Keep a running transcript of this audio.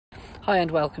Hi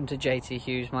and welcome to JT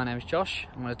Hughes. My name is Josh.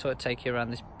 I'm going to take you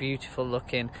around this beautiful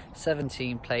looking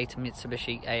 17 plate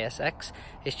Mitsubishi ASX.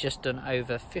 It's just done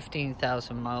over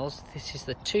 15,000 miles. This is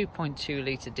the 2.2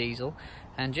 litre diesel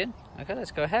engine. Okay,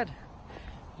 let's go ahead.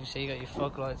 You see you got your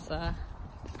fog lights there.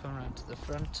 Come around to the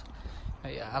front.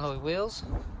 Got your alloy wheels.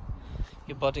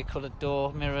 Your body coloured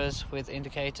door mirrors with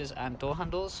indicators and door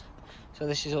handles. So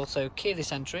this is also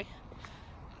keyless entry.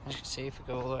 As you can see, if we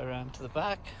go all the way around to the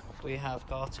back, we have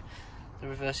got the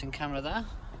reversing camera there.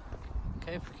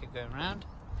 Okay, if we keep going around,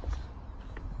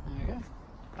 there we go.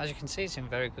 As you can see, it's in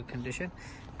very good condition.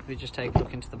 If we just take a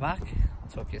look into the back, I'll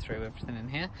talk you through everything in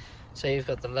here. So you've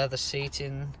got the leather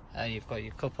seating, you've got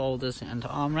your cup holders and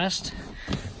armrest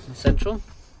and central.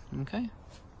 Okay,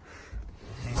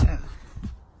 there you go.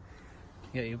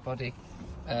 You got your body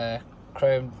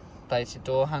chrome plated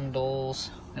door handles,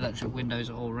 electric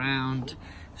windows all round,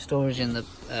 storage in the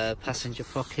passenger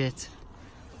pocket.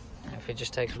 If we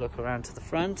just take a look around to the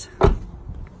front,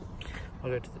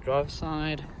 we'll go to the driver's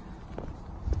side.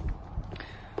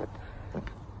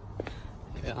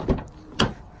 Here we are.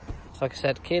 So like I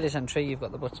said, keyless entry, you've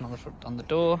got the button on the front on the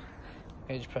door.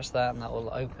 You just press that and that will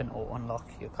open or unlock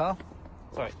your car.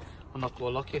 Sorry, unlock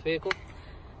or lock your vehicle.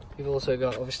 You've also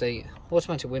got obviously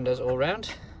automatic windows all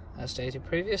round, as stated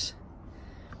previous.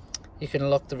 You can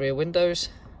lock the rear windows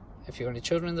if you've got any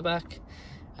children in the back,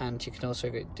 and you can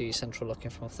also do your central locking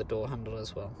from off the door handle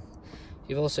as well.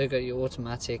 You've also got your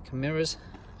automatic mirrors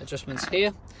adjustments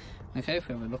here. Okay, if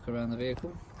we have a look around the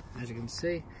vehicle, as you can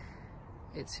see,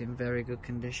 it's in very good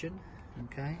condition.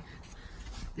 Okay,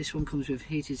 this one comes with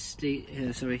heated seats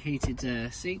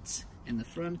in the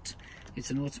front.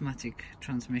 It's an automatic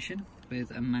transmission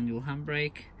with a manual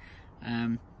handbrake.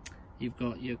 You've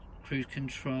got your cruise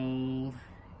control,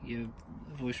 your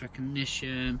voice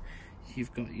recognition,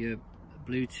 you've got your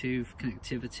Bluetooth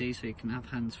connectivity so you can have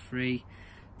hands-free.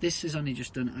 This has only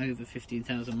just done over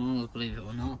 15,000 miles, believe it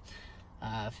or not.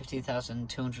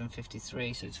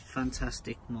 15,253, so it's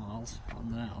fantastic miles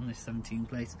on this 17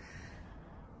 plate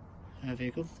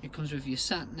vehicle. It comes with your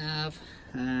sat nav,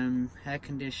 air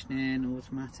conditioning,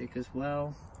 automatic as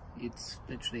well. It's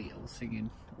literally all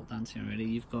singing, all dancing really.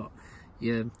 You've got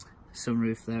your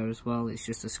sunroof there as well. It's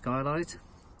just a skylight.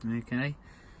 Okay,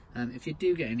 if you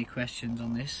do get any questions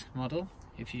on this model,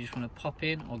 if you just want to pop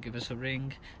in or give us a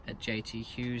ring at JT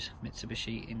Hughes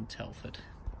Mitsubishi in Telford.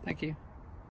 Thank you.